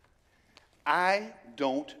I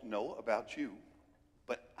don't know about you,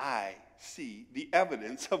 but I see the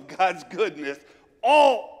evidence of God's goodness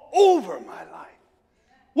all over my life.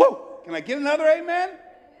 Whoa! Can I get another amen?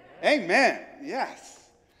 Amen. Yes.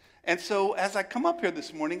 And so as I come up here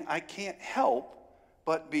this morning, I can't help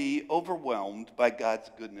but be overwhelmed by God's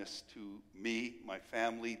goodness to me, my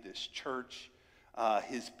family, this church,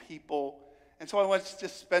 his people. And so I want to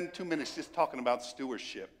just spend 2 minutes just talking about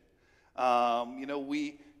stewardship.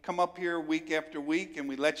 We come up here week after week and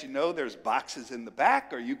we let you know there's boxes in the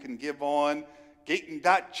back, or you can give on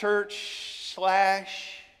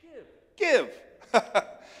Gayton.church/give.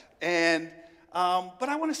 But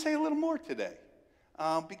I want to say a little more today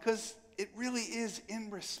because it really is in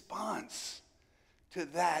response to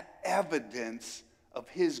that evidence of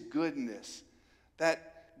his goodness,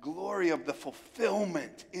 that glory of the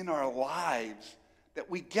fulfillment in our lives, that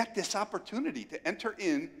we get this opportunity to enter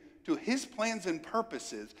into his plans and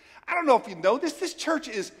purposes. I don't know if you know this church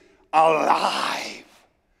is alive.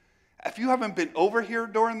 If you haven't been over here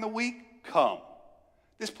during the week, come.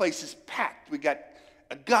 This place is packed. We got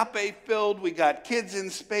agape filled. We got kids in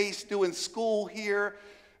space doing school here.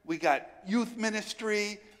 We got youth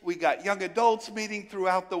ministry. We got young adults meeting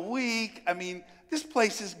throughout the week. I mean, this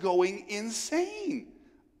place is going insane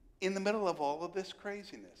in the middle of all of this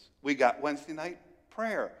craziness. We got Wednesday night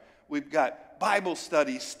prayer. We've got Bible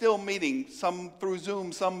studies still meeting, some through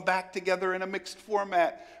Zoom, some back together in a mixed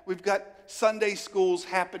format. We've got Sunday schools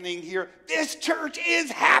happening here. This church is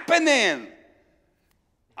happening.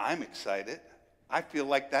 I'm excited. I feel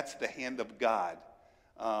like that's the hand of God.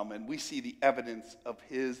 And we see the evidence of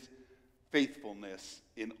his faithfulness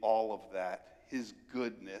in all of that, his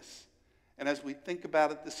goodness. And as we think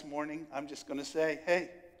about it this morning, I'm just going to say,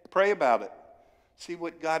 hey, pray about it. See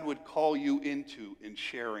what God would call you into in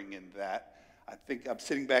sharing in that. I think I'm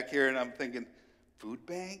sitting back here and I'm thinking, food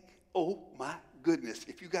bank? Oh my goodness.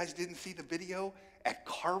 If you guys didn't see the video at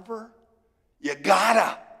Carver, you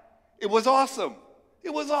gotta. It was awesome.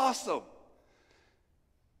 It was awesome.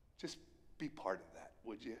 Just be part of that,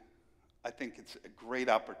 would you? I think it's a great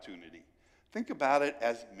opportunity. Think about it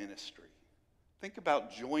as ministry. Think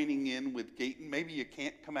about joining in with Gayton. Maybe you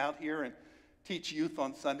can't come out here and teach youth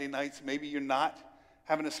on Sunday nights. Maybe you're not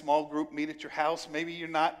having a small group meet at your house. Maybe you're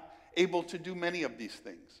not able to do many of these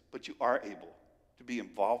things, but you are able to be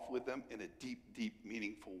involved with them in a deep, deep,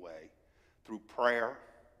 meaningful way through prayer,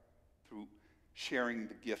 through sharing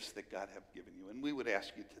the gifts that God has given you. And we would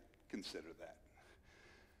ask you to consider that.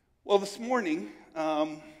 Well, this morning,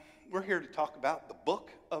 we're here to talk about the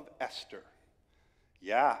book of Esther.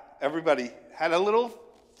 Yeah, everybody had a little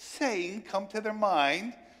saying come to their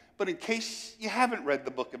mind, but in case you haven't read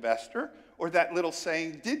the book of Esther, or that little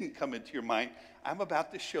saying didn't come into your mind, I'm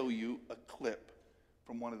about to show you a clip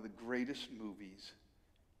from one of the greatest movies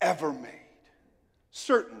ever made.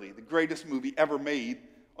 Certainly the greatest movie ever made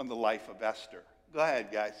on the life of Esther. Go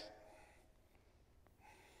ahead, guys.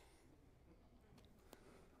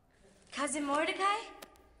 Cousin Mordecai?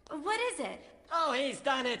 What is it? Oh, he's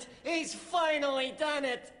done it. He's finally done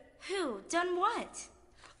it. Who? Done what?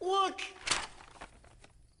 Look.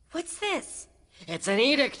 What's this? It's an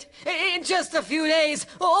edict. In just a few days,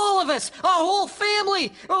 all of us, our whole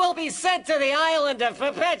family, will be sent to the island of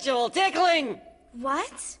perpetual tickling.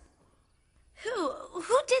 What? Who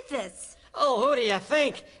did this? Oh, who do you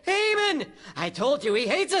think? Haman! I told you he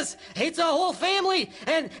hates us, hates our whole family,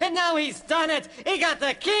 and now he's done it. He got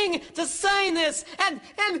the king to sign this, and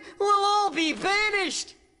we'll all be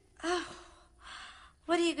banished. Oh,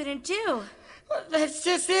 what are you gonna do? Well, that's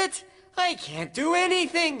just it. I can't do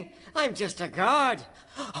anything. I'm just a guard.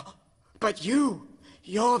 But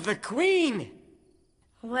you're the queen.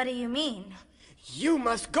 What do you mean? You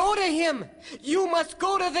must go to him. You must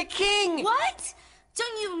go to the king. What?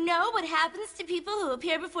 Don't you know what happens to people who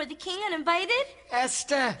appear before the king uninvited?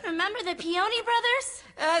 Esther. Remember the Peony brothers?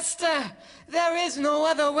 Esther, there is no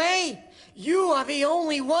other way. You are the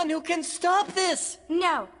only one who can stop this.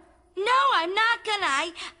 No, I'm not gonna.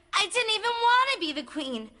 I didn't even want to be the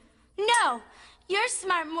queen. No, you're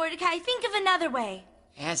smart, Mordecai. Think of another way.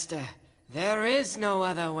 Esther, there is no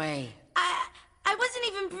other way. I wasn't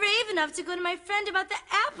even brave enough to go to my friend about the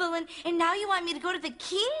apple, and now you want me to go to the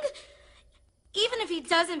king? Even if he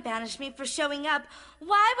doesn't banish me for showing up,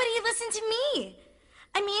 why would he listen to me?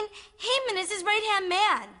 I mean, Haman is his right-hand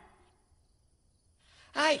man.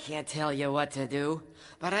 I can't tell you what to do,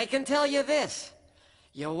 but I can tell you this.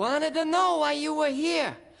 You wanted to know why you were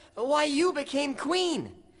here, why you became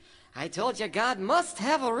queen. I told you God must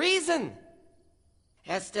have a reason.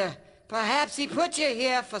 Esther, perhaps he put you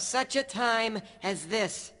here for such a time as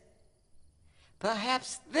this.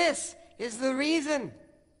 Perhaps this is the reason.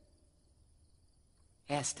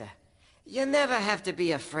 Esther, you never have to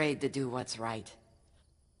be afraid to do what's right.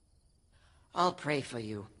 I'll pray for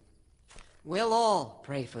you. We'll all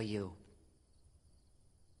pray for you.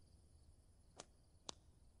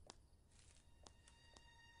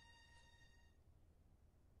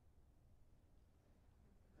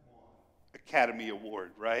 Academy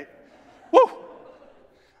Award, right? Woo!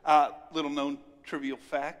 Little known trivial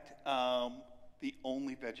fact, the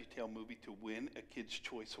only VeggieTale movie to win a Kids'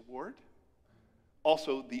 Choice Award.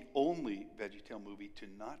 Also, the only VeggieTale movie to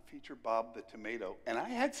not feature Bob the Tomato. And I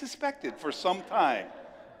had suspected for some time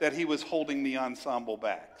that he was holding the ensemble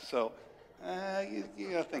back. So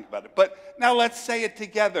you gotta think about it. But now let's say it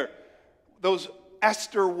together. Those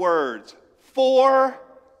Esther words. For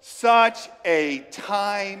such a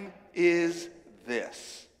time is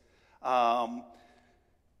this. And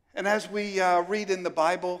as we read in the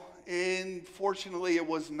Bible, unfortunately, it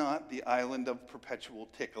was not the island of perpetual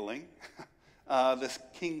tickling. This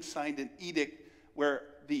king signed an edict where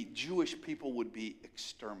the Jewish people would be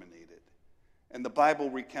exterminated. And the Bible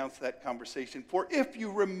recounts that conversation. For if you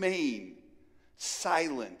remain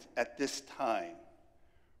silent at this time,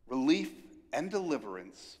 relief and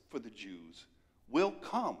deliverance for the Jews will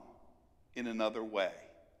come in another way.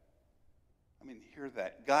 I mean, hear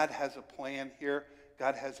that. God has a plan here.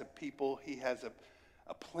 God has a people. He has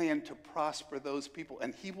a plan to prosper those people.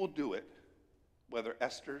 And he will do it, whether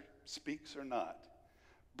Esther speaks or not.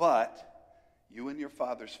 But you and your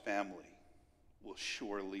father's family will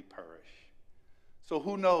surely perish. So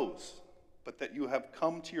who knows but that you have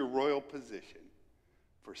come to your royal position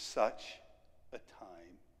for such a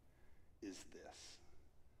time is this.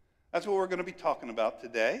 That's what we're going to be talking about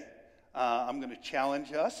today. I'm going to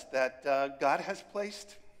challenge us that God has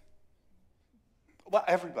placed, well,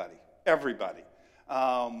 everybody,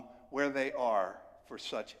 where they are for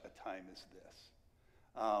such a time as this.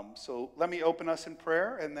 So let me open us in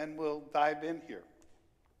prayer, and then we'll dive in here.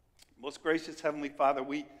 Most gracious Heavenly Father,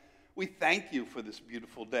 we thank you for this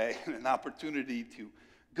beautiful day and an opportunity to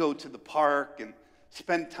go to the park and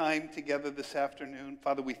spend time together this afternoon.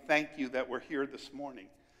 Father, we thank you that we're here this morning,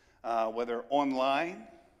 whether online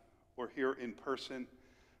or here in person.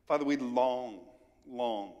 Father, we long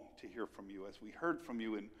to hear from you as we heard from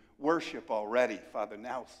you in worship already. Father,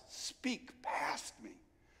 now speak past me.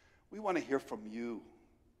 We want to hear from you,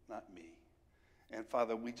 not me. And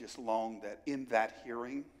Father, we just long that in that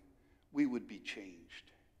hearing, we would be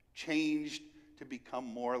changed to become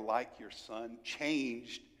more like your Son,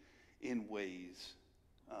 changed in ways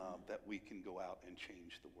that we can go out and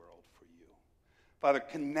change the world for you. Father,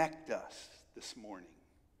 connect us this morning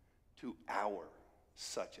to our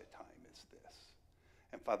such a time as this.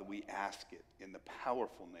 And Father, we ask it in the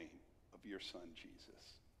powerful name of your Son,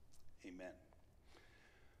 Jesus. Amen.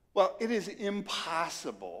 Well, it is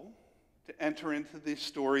impossible to enter into the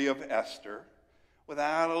story of Esther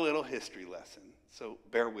without a little history lesson. So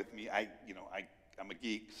bear with me. I'm a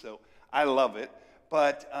geek, so I love it.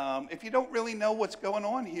 But if you don't really know what's going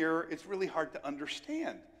on here, it's really hard to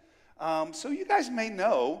understand. So you guys may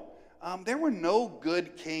know there were no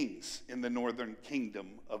good kings in the northern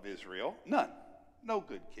kingdom of Israel. None. No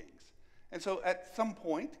good kings. And so at some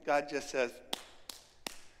point, God just says,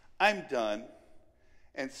 I'm done.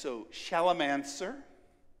 And so Shalmaneser,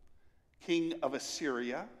 king of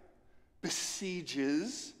Assyria,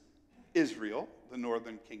 besieges Israel, the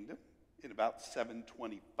northern kingdom, in about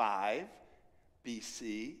 725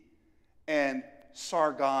 BC. And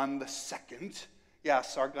Sargon II,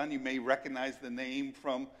 Sargon, you may recognize the name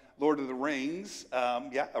from Lord of the Rings.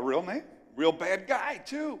 A real name. Real bad guy,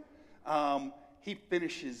 too. He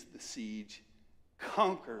finishes the siege,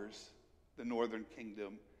 conquers the northern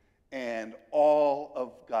kingdom, and all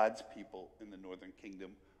of God's people in the northern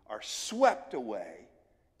kingdom are swept away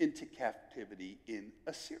into captivity in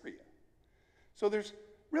Assyria. So there's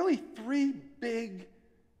really three big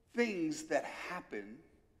things that happen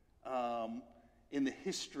in the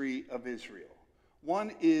history of Israel.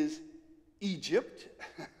 One is Egypt.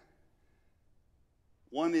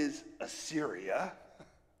 One is Assyria.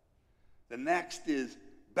 The next is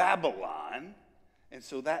Babylon. And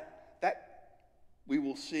so that we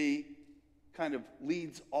will see kind of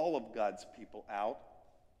leads all of God's people out.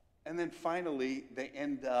 And then finally, they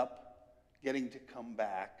end up getting to come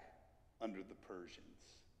back under the Persians.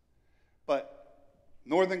 But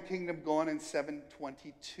northern kingdom gone in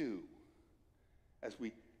 722. As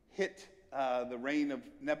we hit the reign of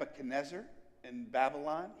Nebuchadnezzar in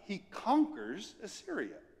Babylon, he conquers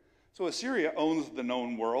Assyria. So Assyria owns the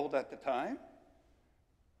known world at the time.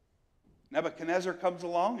 Nebuchadnezzar comes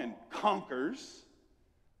along and conquers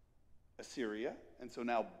Assyria. And so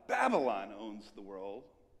now Babylon owns the world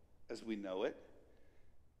as we know it.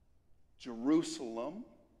 Jerusalem,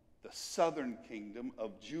 the southern kingdom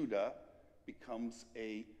of Judah, becomes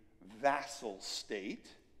a vassal state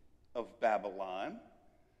of Babylon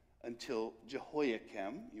until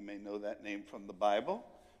Jehoiakim, you may know that name from the Bible,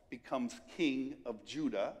 becomes king of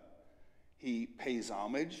Judah. He pays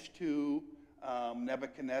homage to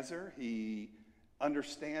Nebuchadnezzar. He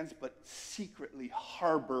understands but secretly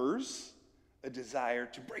harbors a desire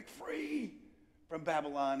to break free from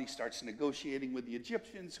Babylon. He starts negotiating with the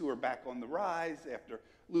Egyptians, who are back on the rise after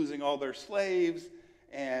losing all their slaves.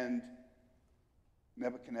 And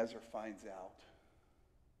Nebuchadnezzar finds out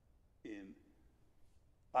in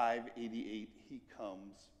 588, he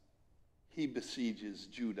comes, he besieges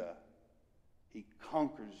Judah, he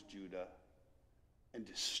conquers Judah, and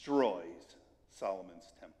destroys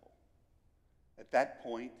Solomon's temple. At that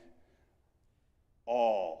point,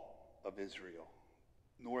 all of Israel,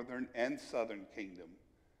 northern and southern kingdom,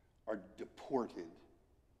 are deported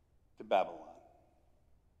to Babylon.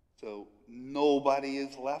 So nobody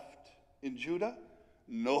is left in Judah,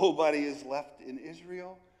 nobody is left in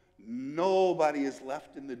Israel, nobody is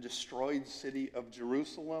left in the destroyed city of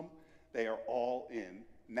Jerusalem. They are all in,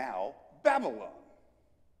 now, Babylon,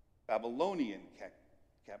 Babylonian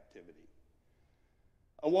captivity.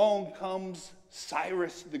 Along comes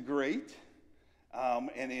Cyrus the Great,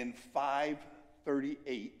 and in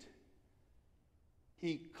 538,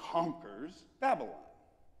 he conquers Babylon.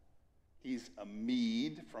 He's a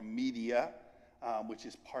Mede from Media, which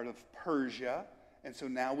is part of Persia, and so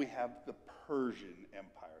now we have the Persian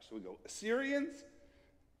Empire. So we go Assyrians,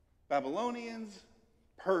 Babylonians,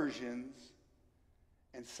 Persians,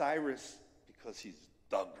 and Cyrus, because he's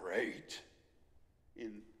the Great,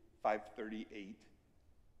 in 538,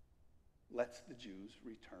 lets the Jews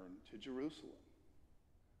return to Jerusalem.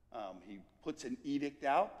 He puts an edict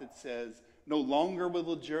out that says, no longer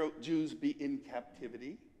will the Jews be in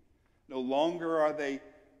captivity. No longer are they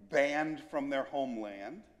banned from their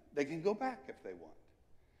homeland. They can go back if they want.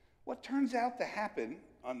 What turns out to happen,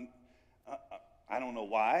 I don't know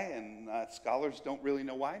why, and scholars don't really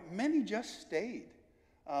know why, many just stayed.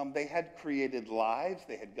 They had created lives,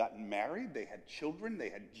 they had gotten married, they had children, they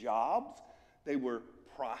had jobs, they were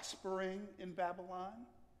prospering in Babylon,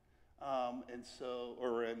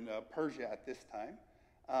 or in Persia at this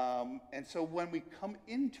time. And so when we come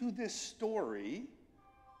into this story,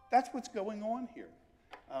 that's what's going on here.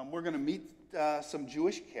 We're going to meet some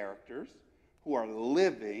Jewish characters who are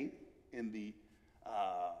living in the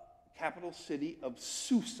capital city of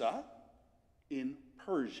Susa in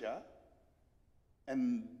Persia.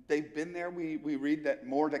 And they've been there. We read that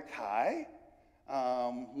Mordecai,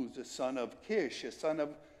 who's a son of Kish, a son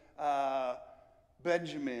of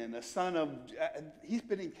Benjamin, a son of... he's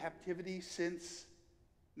been in captivity since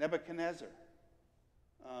Nebuchadnezzar.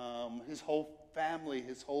 His whole family,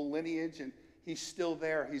 his whole lineage, and he's still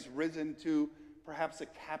there. He's risen to perhaps a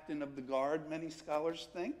captain of the guard, many scholars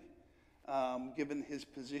think, given his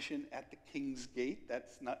position at the king's gate.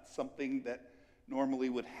 That's not something that normally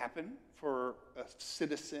would happen for a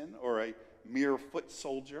citizen or a mere foot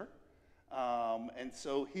soldier. And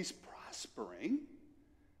so he's prospering.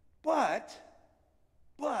 But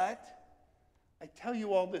I tell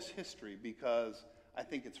you all this history because I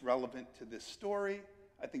think it's relevant to this story.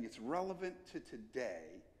 I think it's relevant to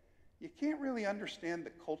today. You can't really understand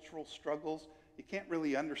the cultural struggles. You can't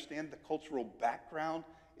really understand the cultural background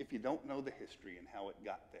if you don't know the history and how it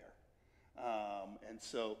got there. And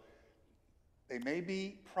so they may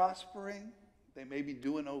be prospering, they may be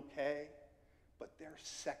doing okay, but they're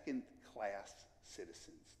second-class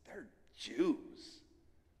citizens. They're Jews.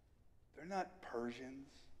 They're not Persians.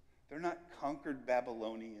 They're not conquered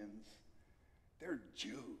Babylonians. They're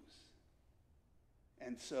Jews.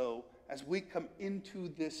 And so as we come into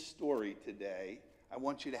this story today, I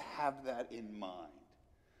want you to have that in mind.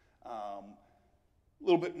 A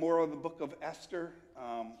little bit more of the book of Esther.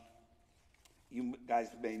 You guys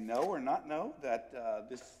may know or not know that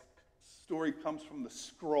this story comes from the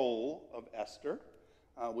scroll of Esther,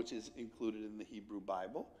 which is included in the Hebrew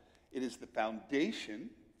Bible. It is the foundation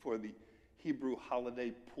for the Hebrew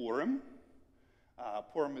holiday Purim.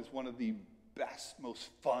 Purim is one of the best, most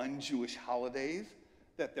fun Jewish holidays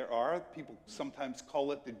that there are. People sometimes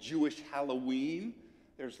call it the Jewish Halloween.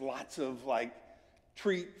 There's lots of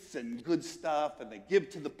treats and good stuff, and they give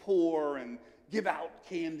to the poor and give out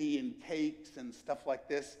candy and cakes and stuff like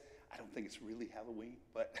this. I don't think it's really Halloween,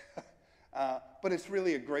 but it's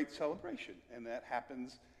really a great celebration, and that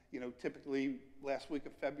happens, typically last week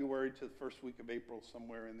of February to the first week of April,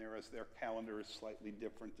 somewhere in there, as their calendar is slightly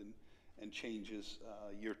different and changes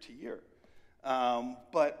year to year.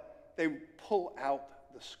 But they pull out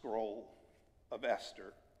the scroll of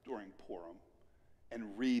Esther during Purim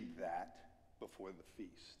and read that before the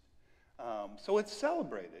feast. So it's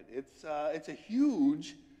celebrated. It's a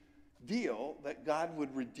huge deal that God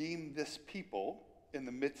would redeem this people in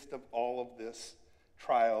the midst of all of this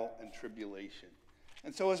trial and tribulation.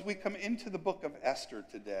 And so as we come into the book of Esther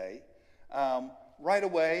today, right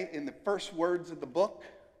away in the first words of the book,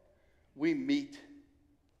 we meet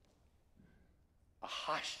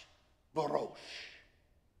Ahasuerus,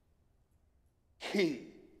 king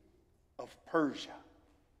of Persia.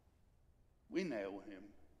 We know him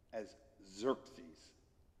as Xerxes.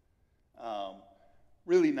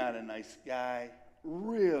 Really not a nice guy,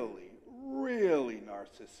 really, really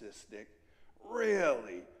narcissistic,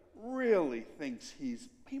 really thinks he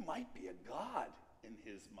might be a god in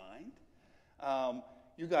his mind.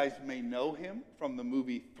 You guys may know him from the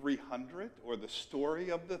movie 300, or the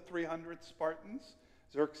story of the 300 Spartans.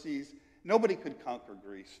 Xerxes, nobody could conquer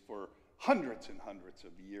Greece for hundreds and hundreds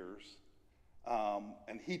of years.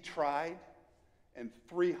 And he tried, and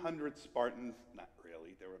 300 Spartans, not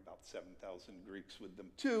really, there were about 7,000 Greeks with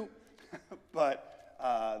them too, but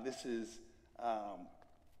this is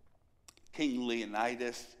King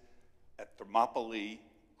Leonidas at Thermopylae.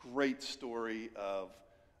 Great story of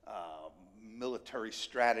military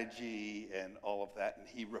strategy and all of that, and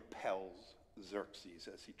he repels Xerxes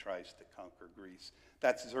as he tries to conquer Greece.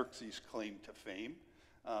 That's Xerxes' claim to fame,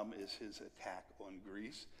 is his attack on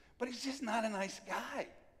Greece. But he's just not a nice guy.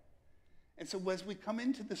 And so as we come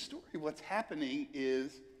into the story, what's happening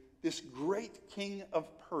is this great king of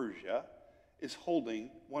Persia is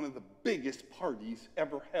holding one of the biggest parties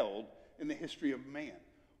ever held in the history of man.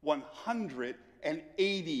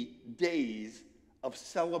 180 days of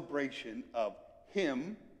celebration of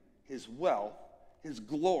him, his wealth, his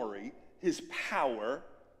glory, his power.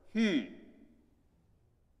 I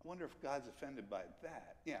wonder if God's offended by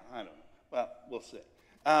that. Yeah, I don't know. Well, we'll see.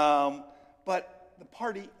 But the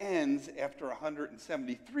party ends after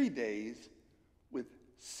 173 days with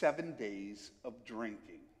 7 days of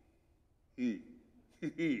drinking. And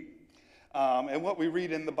what we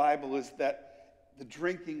read in the Bible is that the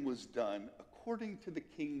drinking was done according to the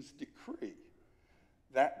king's decree.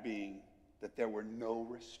 That being that there were no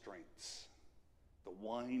restraints. The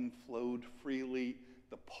wine flowed freely.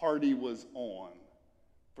 The party was on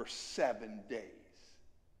for 7 days.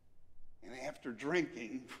 And after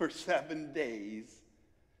drinking for 7 days,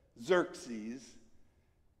 Xerxes,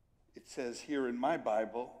 it says here in my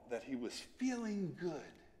Bible, that he was feeling good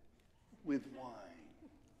with wine,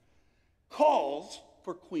 calls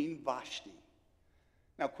for Queen Vashti.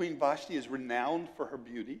 Now, Queen Vashti is renowned for her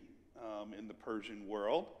beauty in the Persian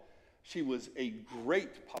world. She was a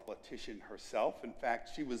great politician herself. In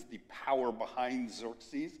fact, she was the power behind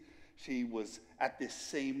Xerxes. She was at this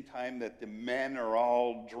same time that the men are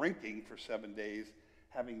all drinking for 7 days,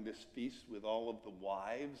 having this feast with all of the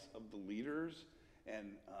wives of the leaders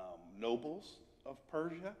and nobles of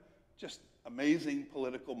Persia. Just amazing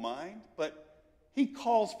political mind. But he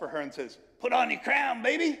calls for her and says, "Put on your crown,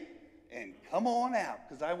 baby, and come on out,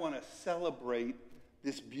 because I want to celebrate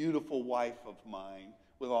this beautiful wife of mine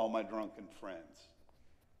with all my drunken friends."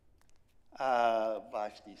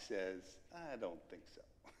 Vashti says, "I don't think so.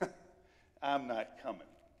 I'm not coming."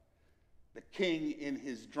 The king, in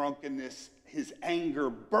his drunkenness, his anger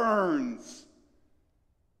burns.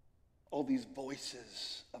 All these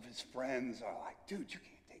voices of his friends are like, "Dude, you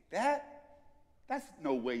can't take that. That's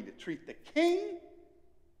no way to treat the king."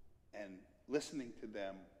 And listening to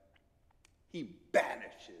them, he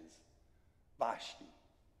banishes Vashti.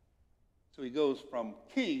 So he goes from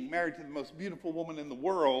king, married to the most beautiful woman in the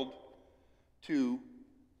world, to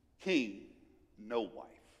king, no wife.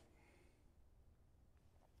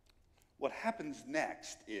 What happens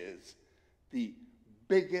next is the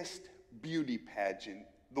biggest beauty pageant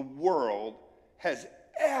the world has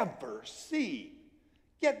ever seen.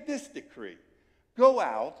 Get this decree. Go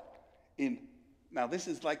out in, now this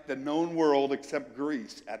is like the known world except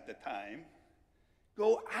Greece at the time.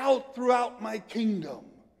 Go out throughout my kingdom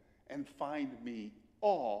and find me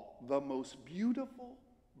all the most beautiful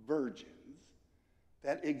virgins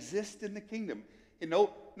that exist in the kingdom. And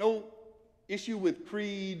no issue with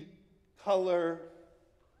creed, color,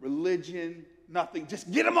 religion, nothing. Just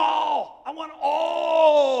get them all. I want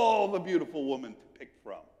all the beautiful women to pick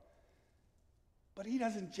from. But he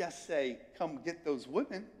doesn't just say, "Come get those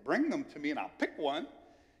women, bring them to me and I'll pick one."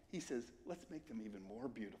 He says, "Let's make them even more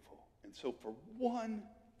beautiful." And so for 1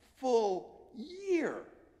 full year,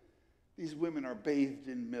 these women are bathed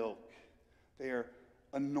in milk. They are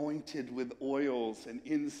anointed with oils and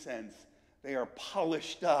incense. They are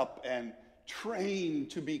polished up and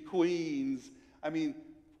trained to be queens. I mean,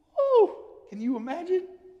 can you imagine?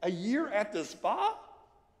 A year at the spa?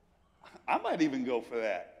 I might even go for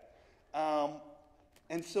that.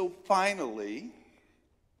 And so finally,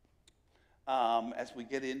 as we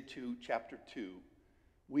get into chapter 2,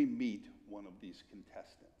 we meet one of these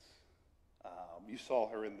contestants. You saw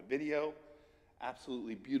her in the video.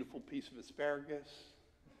 Absolutely beautiful piece of asparagus.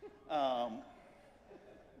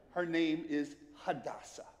 Her name is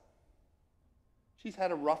Hadassah. She's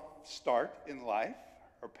had a rough start in life.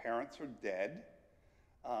 Her parents are dead.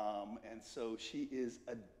 And so she is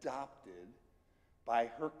adopted by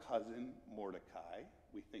her cousin Mordecai.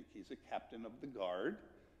 We think he's a captain of the guard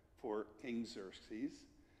for King Xerxes.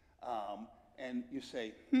 And you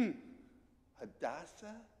say,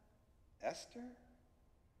 Hadassah? Esther?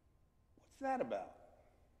 What's that about?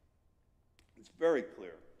 It's very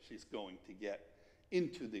clear she's going to get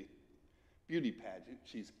into the beauty pageant.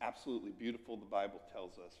 She's absolutely beautiful, the Bible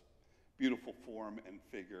tells us. Beautiful form and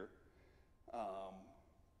figure.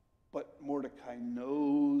 But Mordecai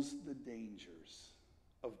knows the dangers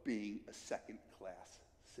of being a second-class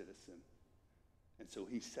citizen. And so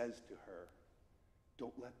he says to her,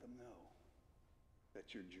 don't let them know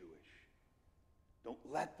that you're Jewish. Don't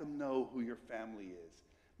let them know who your family is.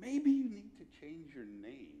 Maybe you need to change your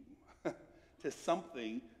name to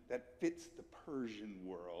something that fits the Persian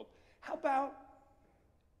world. How about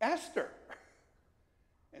Esther?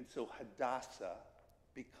 And so Hadassah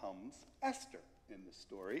becomes Esther in the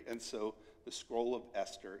story. And so the scroll of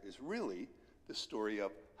Esther is really the story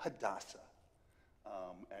of Hadassah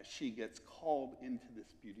as she gets called into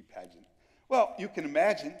this beauty pageant. Well, you can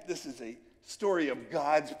imagine this is a story of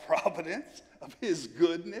God's providence, of his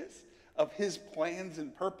goodness, of his plans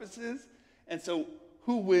and purposes. And so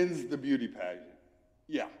who wins the beauty pageant?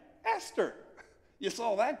 Yeah, Esther. You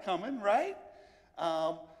saw that coming, right?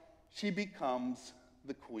 She becomes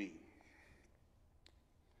the queen.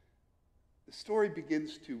 The story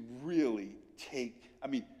begins to really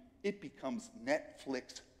it becomes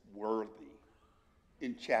Netflix worthy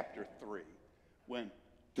in chapter 3 when,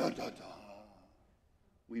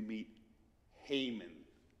 we meet Haman.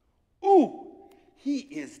 Ooh, he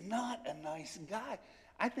is not a nice guy.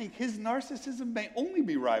 I think his narcissism may only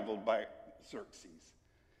be rivaled by Xerxes.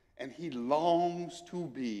 And he longs to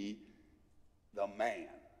be the man.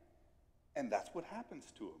 And that's what happens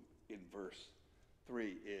to him in verse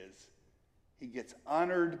 3 is he gets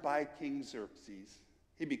honored by King Xerxes.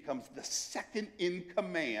 He becomes the second in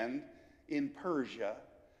command in Persia.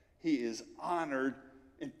 He is honored.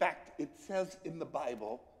 In fact, it says in the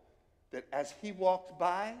Bible that as he walks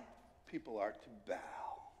by, people are to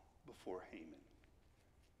bow before Haman.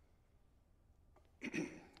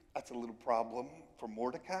 That's a little problem for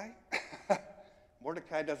Mordecai.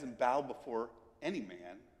 Mordecai doesn't bow before any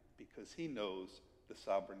man because he knows the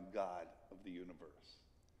sovereign God of the universe.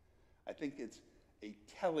 I think it's a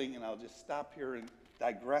telling, and I'll just stop here and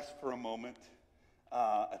digress for a moment,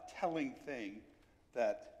 a telling thing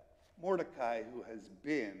that Mordecai, who has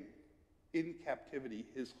been in captivity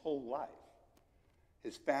his whole life,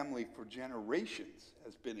 his family for generations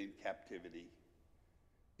has been in captivity,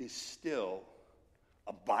 is still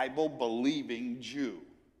a Bible-believing Jew.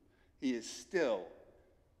 He is still,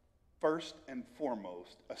 first and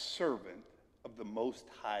foremost, a servant of the Most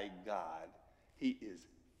High God. He is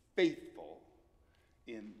faithful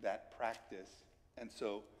in that practice. And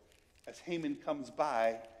so, as Haman comes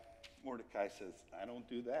by, Mordecai says, I don't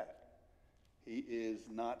do that. He is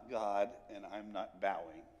not God, and I'm not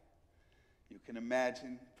bowing. You can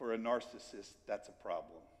imagine, for a narcissist, that's a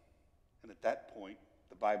problem. And at that point,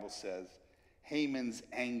 the Bible says, Haman's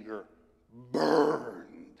anger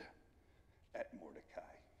burned at Mordecai.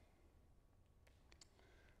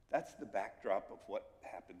 That's the backdrop of what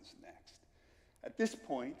happens next. At this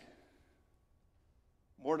point,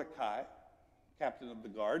 Mordecai, captain of the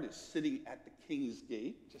guard, is sitting at the king's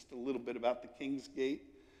gate. Just a little bit about the king's gate.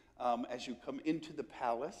 As you come into the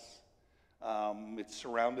palace, it's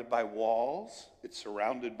surrounded by walls. It's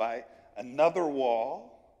surrounded by another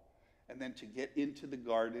wall. And then to get into the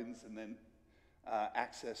gardens and then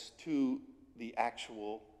access to the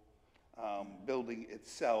actual building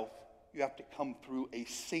itself, you have to come through a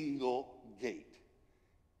single gate.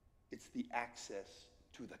 It's the access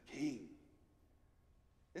to the king.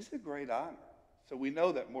 This is a great honor. So we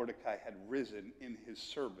know that Mordecai had risen in his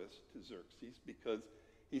service to Xerxes because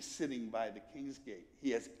he's sitting by the king's gate.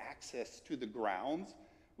 He has access to the grounds.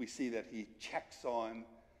 We see that he checks on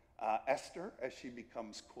Esther as she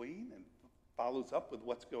becomes queen and follows up with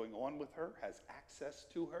what's going on with her, has access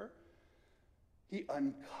to her. He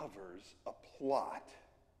uncovers a plot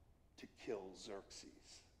to kill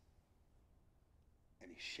Xerxes. And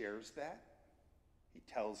he shares that. He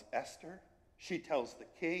tells Esther. She tells the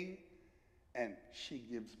king, and she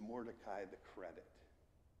gives Mordecai the credit.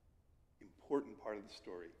 Important part of the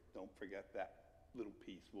story. Don't forget that little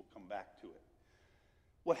piece. We'll come back to it.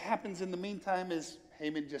 What happens in the meantime is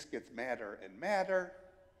Haman just gets madder and madder.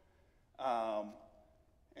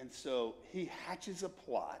 And so he hatches a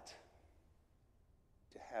plot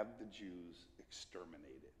to have the Jews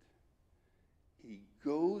exterminated. He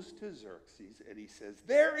goes to Xerxes and he says,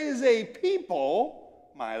 there is a people,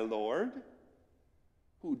 my lord,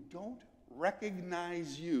 who don't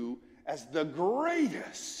recognize you as the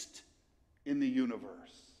greatest in the universe.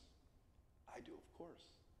 I do, of course,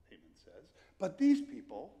 Haman says. But these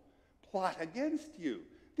people plot against you.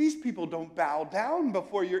 These people don't bow down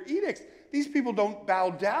before your edicts. These people don't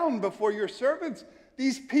bow down before your servants.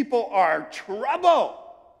 These people are trouble.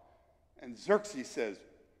 And Xerxes says,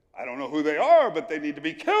 I don't know who they are, but they need to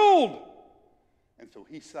be killed. And so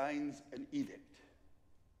he signs an edict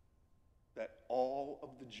that all of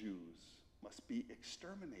the Jews must be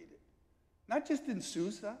exterminated. Not just in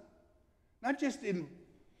Susa, not just in,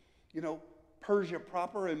 Persia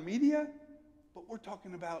proper and Media, but we're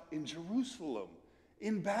talking about in Jerusalem,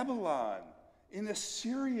 in Babylon, in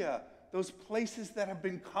Assyria, those places that have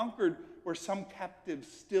been conquered where some captives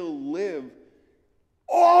still live.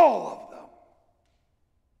 All of them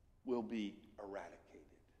will be eradicated.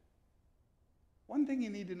 One thing you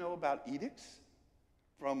need to know about edicts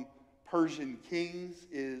from Persian kings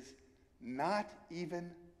is not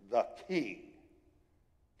even the king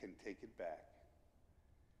can take it back.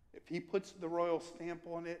 If he puts the royal stamp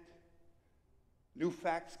on it, new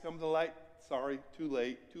facts come to light. Sorry, too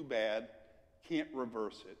late, too bad. Can't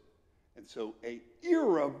reverse it. And so an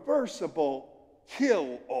irreversible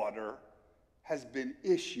kill order has been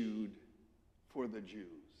issued for the Jews.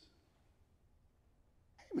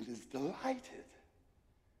 Haman is delighted.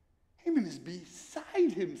 Haman is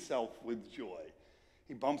beside himself with joy.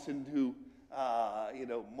 He bumps into,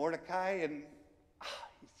 Mordecai, and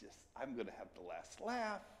he's just, I'm going to have the last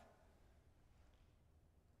laugh.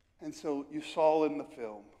 And so you saw in the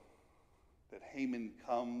film that Haman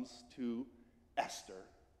comes to Esther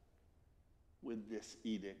with this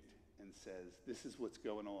edict and says, this is what's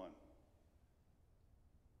going on.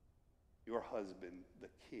 Your husband, the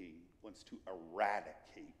king, wants to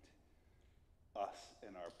eradicate us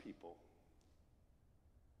and our people.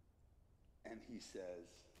 And he says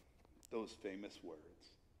those famous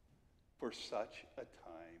words, for such a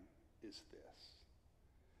time is this.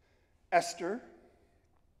 Esther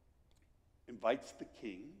invites the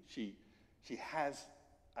king. She has,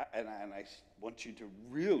 and I want you to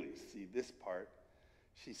really see this part.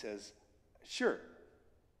 She says, sure,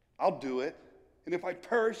 I'll do it. And if I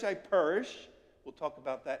perish, I perish. We'll talk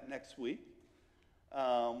about that next week.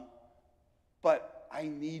 But I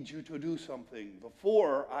need you to do something.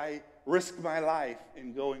 Before I risk my life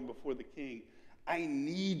in going before the king, I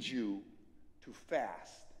need you to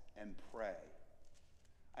fast and pray.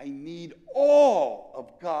 I need all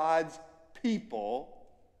of God's people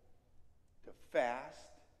to fast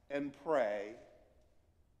and pray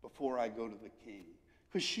before I go to the king.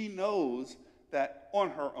 Because she knows that on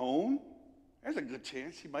her own, there's a good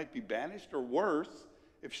chance she might be banished, or worse,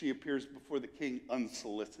 if she appears before the king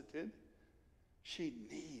unsolicited. She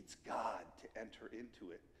needs God to enter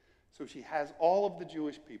into it. So she has all of the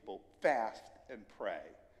Jewish people fast and pray,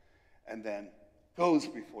 and then goes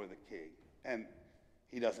before the king. And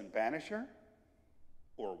he doesn't banish her,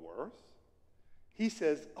 or worse. He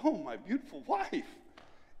says, oh, my beautiful wife,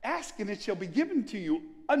 ask and it shall be given to you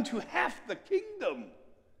unto half the kingdom.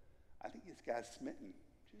 I think this guy's smitten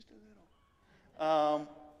just a little.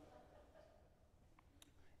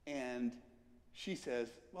 And she says,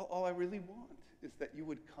 well, all I really want is that you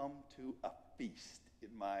would come to a feast in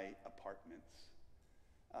my apartments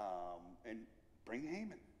and bring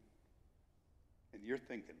Haman. And you're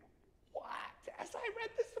thinking, what? As I read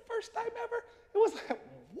this the first time ever, it was like,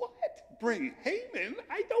 what? Bring Haman?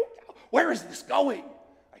 I don't know. Where is this going?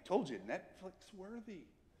 I told you, Netflix worthy.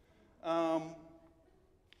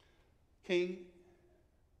 King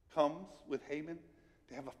comes with Haman.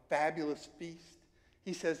 They have a fabulous feast.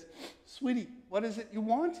 He says, sweetie, what is it you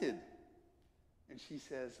wanted? And she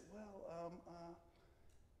says, well,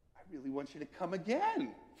 I really want you to come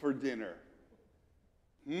again for dinner.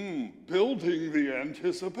 Building the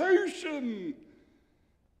anticipation.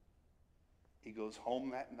 He goes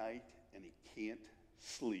home that night and he can't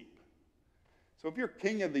sleep. So if you're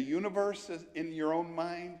king of the universe in your own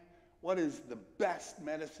mind, what is the best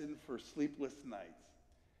medicine for sleepless nights?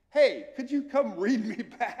 Hey, could you come read me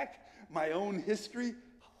back my own history?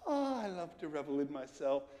 Oh, I love to revel in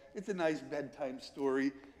myself. It's a nice bedtime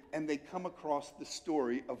story. and they come across the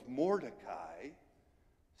story of Mordecai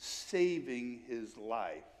saving his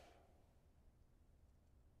life.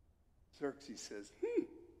 Xerxes says, did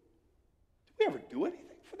we ever do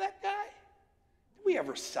anything for that guy? Did we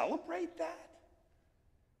ever celebrate that?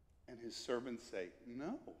 And his servants say,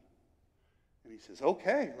 no. And he says,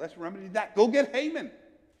 okay, let's remedy that. Go get Haman.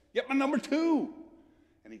 Get my number 2.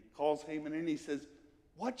 And he calls Haman in and he says,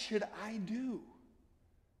 what should I do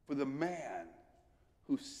for the man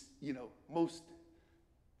who, most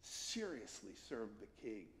seriously served the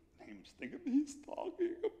king? Haman's thinking, he's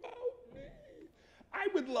talking about me. I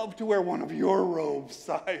would love to wear one of your robes,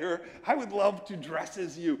 sire. I would love to dress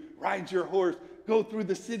as you, ride your horse, go through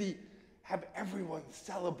the city, have everyone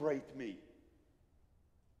celebrate me.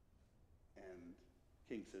 And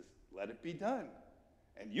the king says, let it be done.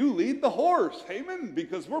 And you lead the horse, Haman,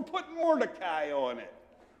 because we're putting Mordecai on it.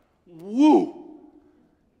 Woo!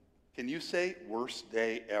 Can you say worst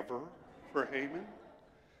day ever for Haman?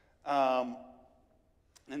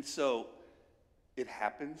 And so it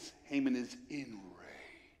happens. Haman is enraged.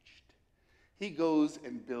 He goes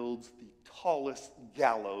and builds the tallest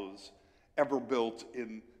gallows ever built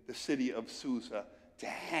in the city of Susa to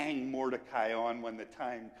hang Mordecai on when the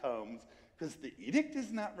time comes, because the edict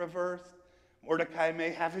is not reversed. Mordecai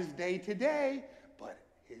may have his day today, but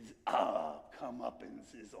his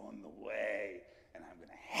comeuppance is on the way, and I'm going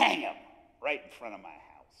to hang him right in front of my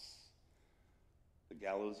house. The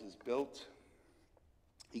gallows is built.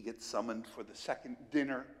 He gets summoned for the second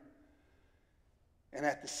dinner, and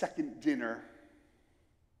at the second dinner,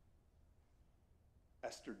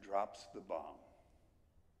 Esther drops the bomb.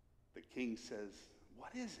 The king says,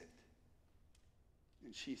 what is it?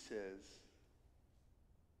 And she says,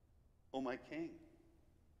 oh, my king,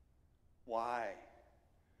 why?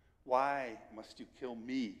 Why must you kill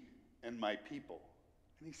me and my people?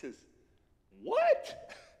 And he says,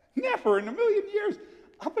 what? Never in a million years.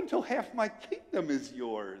 Up until half my kingdom is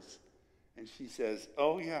yours. And she says,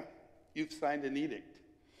 oh, yeah, you've signed an edict.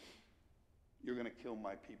 You're going to kill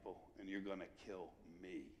my people, and you're going to kill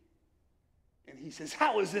me. And he says,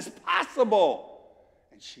 how is this possible?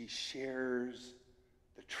 And she shares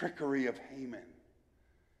the trickery of Haman.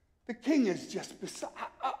 The king is just beside,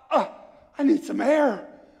 I need some air.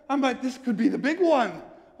 This could be the big one.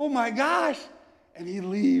 Oh my gosh. And he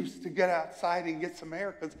leaves to get outside and get some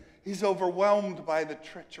air because he's overwhelmed by the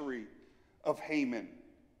treachery of Haman.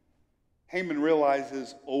 Haman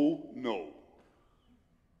realizes, oh no,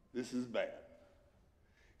 this is bad.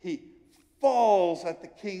 He falls at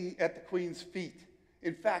the queen's feet.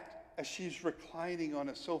 In fact, as she's reclining on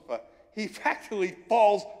a sofa, he actually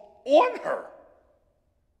falls on her.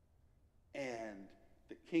 And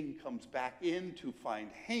the king comes back in to find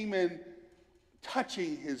Haman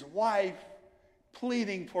touching his wife,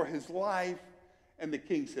 pleading for his life. And the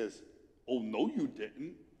king says, oh, no, you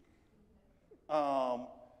didn't.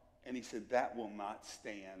 And he said, that will not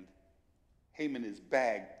stand. Haman is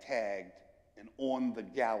tagged, and on the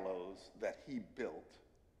gallows that he built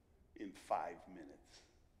in 5 minutes.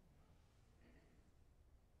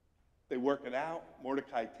 They work it out.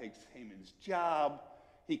 Mordecai takes Haman's job.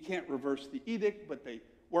 He can't reverse the edict, but they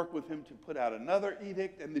work with him to put out another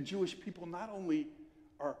edict. And the Jewish people not only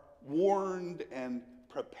are warned and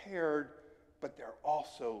prepared, but they're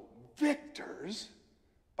also victors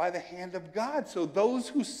by the hand of God. So those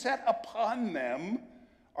who set upon them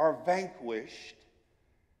are vanquished.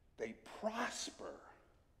 They prosper.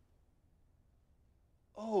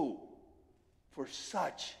 Oh, for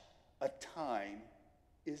such a time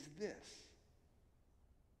is this.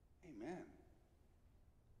 Amen.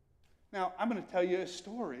 Now, I'm going to tell you a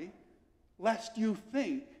story, lest you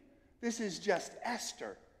think this is just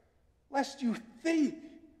Esther. Lest you think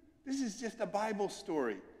this is just a Bible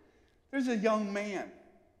story. There's a young man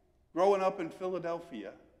growing up in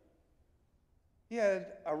Philadelphia. He had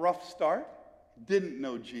a rough start, didn't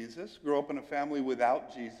know Jesus, grew up in a family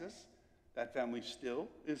without Jesus. That family still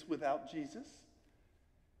is without Jesus.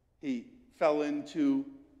 He fell into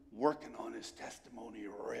working on his testimony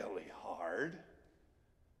really hard.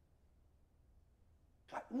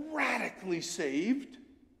 Got radically saved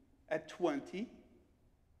at 20.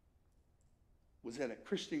 Was at a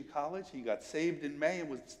Christian college. He got saved in May and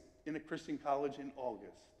was in a Christian college in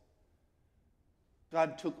August.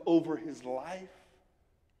 God took over his life.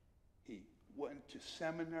 He went to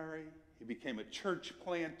seminary. He became a church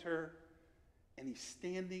planter. And he's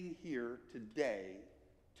standing here today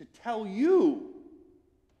to tell you,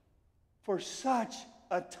 for such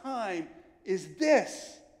a time is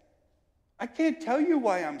this. I can't tell you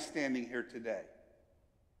why I'm standing here today.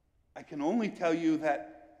 I can only tell you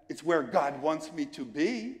that it's where God wants me to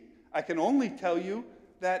be. I can only tell you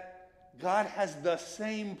that God has the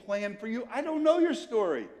same plan for you. I don't know your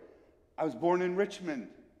story. I was born in Richmond.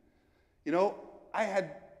 I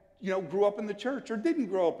had, grew up in the church or didn't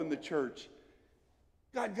grow up in the church.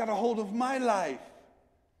 God got a hold of my life.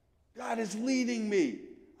 God is leading me.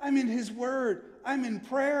 I'm in his word. I'm in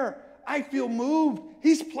prayer. I feel moved.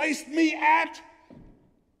 He's placed me at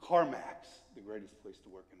Carmax, the greatest place to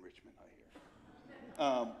work in Richmond,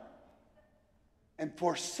 I hear. And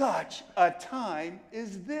for such a time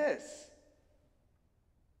as this,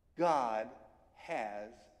 God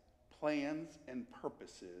has plans and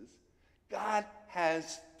purposes. God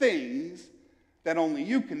has things that only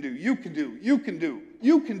you can do, you can do, you can do,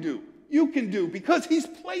 you can do, you can do, because he's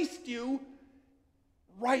placed you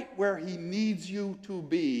right where he needs you to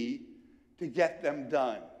be to get them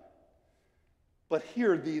done. But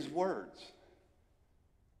hear these words.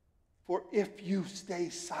 For if you stay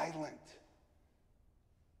silent,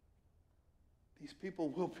 these people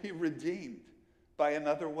will be redeemed by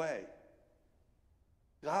another way.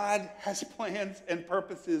 God has plans and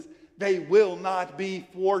purposes. They will not be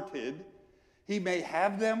thwarted. He may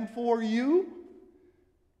have them for you,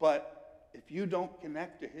 but if you don't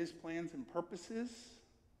connect to his plans and purposes,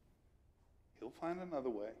 he'll find another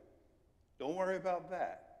way. Don't worry about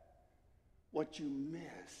that. What you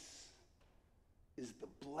miss is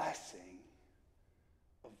the blessing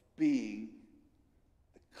of being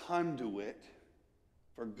the conduit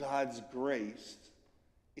for God's grace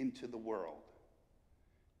into the world.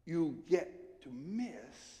 You get to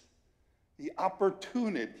miss the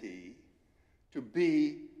opportunity to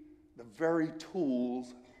be the very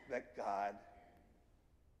tools that God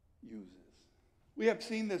uses. We have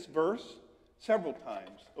seen this verse several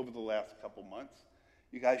times over the last couple months.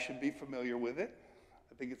 You guys should be familiar with it.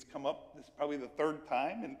 I think it's come up, this is probably the third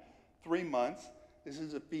time in 3 months. This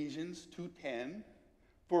is Ephesians 2:10.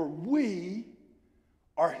 For we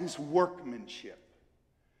are his workmanship,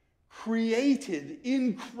 created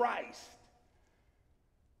in Christ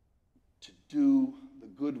to do the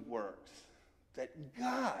good works that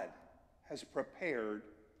God has prepared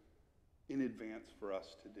in advance for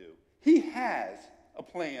us to do. He has a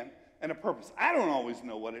plan and a purpose. I don't always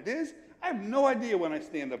know what it is. I have no idea when I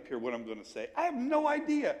stand up here what I'm going to say. I have no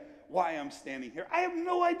idea why I'm standing here. I have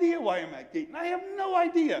no idea why I'm at Gayton. I have no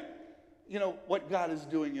idea, what God is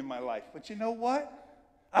doing in my life. But you know what?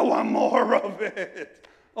 I want more of it.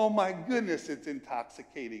 Oh my goodness, it's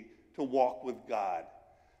intoxicating to walk with God.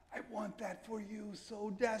 I want that for you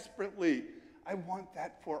so desperately. I want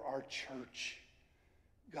that for our church.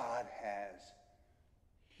 God has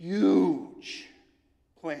huge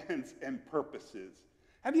plans and purposes.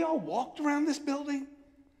 Have you all walked around this building?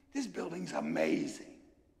 This building's amazing.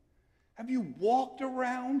 Have you walked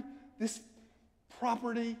around this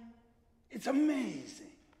property? It's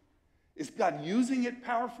amazing. Is God using it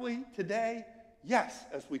powerfully today? Yes,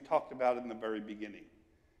 as we talked about in the very beginning.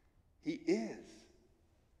 He is.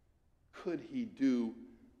 Could he do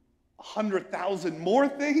 100,000 more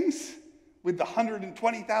things with the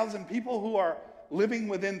 120,000 people who are living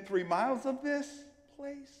within 3 miles of this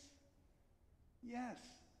place? Yes.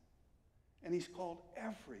 And he's called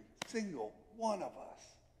every single one of us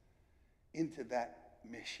into that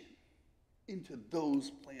mission, into those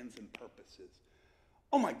plans and purposes.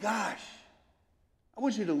 Oh my gosh. I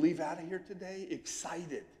want you to leave out of here today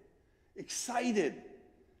excited. Excited.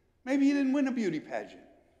 Maybe you didn't win a beauty pageant.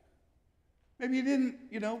 Maybe you didn't,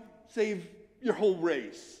 save your whole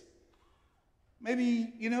race.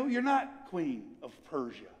 Maybe, you're not queen of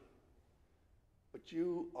Persia. But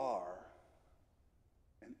you are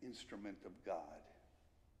an instrument of God.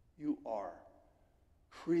 You are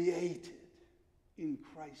created in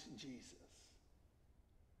Christ Jesus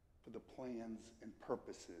for the plans and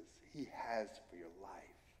purposes he has for your life.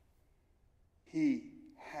 He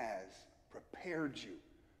has prepared you,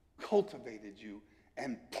 cultivated you,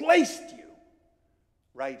 and placed you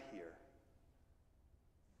right here.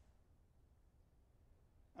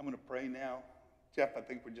 I'm going to pray now. Jeff, I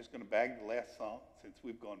think we're just going to bag the last song since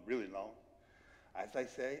we've gone really long. As I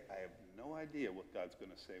say, I have no idea what God's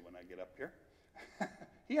going to say when I get up here.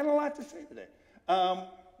 He had a lot to say today.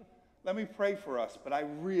 Let me pray for us, but I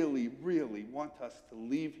really, really want us to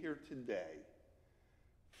leave here today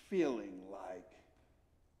feeling like,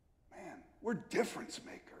 man, we're difference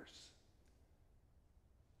makers.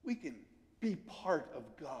 We can be part of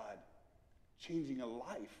God changing a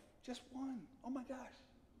life. Just one. Oh my gosh.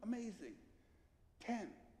 Amazing. 10.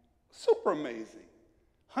 Super amazing.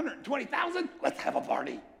 120,000? Let's have a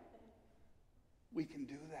party. We can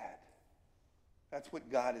do that. That's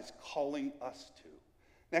what God is calling us to.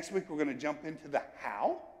 Next week, we're going to jump into the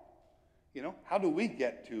how. How do we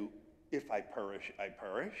get to If I perish, I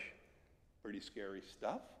perish. Pretty scary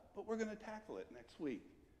stuff, but we're going to tackle it next week.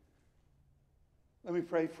 Let me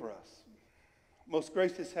pray for us. Most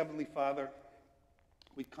gracious Heavenly Father,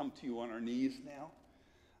 we come to you on our knees now.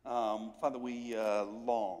 Father, we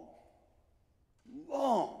long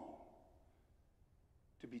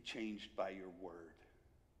to be changed by your word.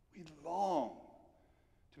 We long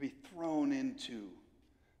to be thrown into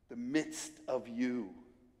the midst of you.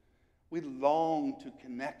 We long to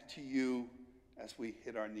connect to you as we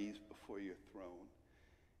hit our knees before your throne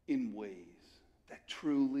in ways that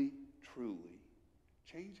truly, truly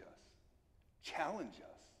change us, challenge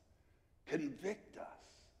us, convict us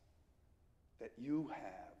that you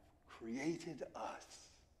have created us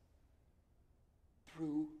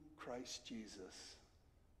through Christ Jesus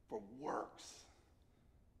for works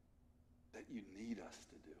that you need us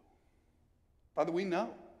to do. Father, we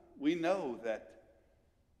know that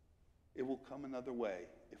it will come another way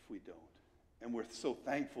if we don't. And we're so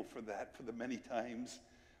thankful for that, for the many times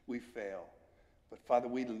we fail. But Father,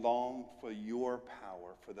 we long for your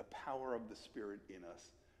power, for the power of the Spirit in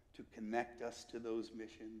us to connect us to those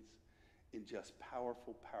missions in just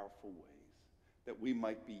powerful, powerful ways, that we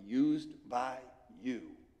might be used by you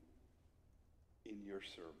in your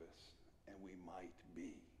service, and we might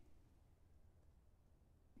be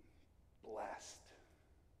blessed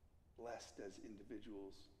as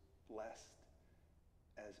individuals, blessed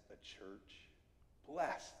as a church,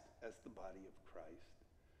 blessed as the body of Christ.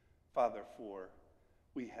 Father, for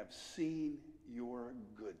we have seen your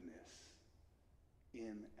goodness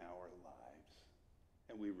in our lives,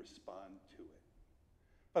 and we respond to it.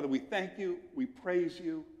 Father, we thank you, we praise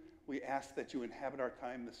you, we ask that you inhabit our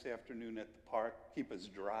time this afternoon at the park, keep us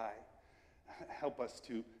dry, help us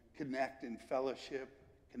to connect in fellowship,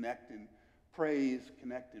 connect in praise,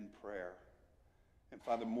 connect in prayer. And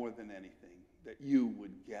Father, more than anything, that you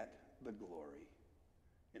would get the glory,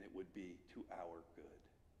 and it would be to our good.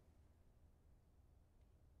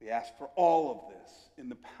 We ask for all of this in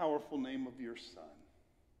the powerful name of your Son.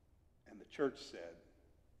 And the church said,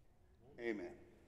 amen.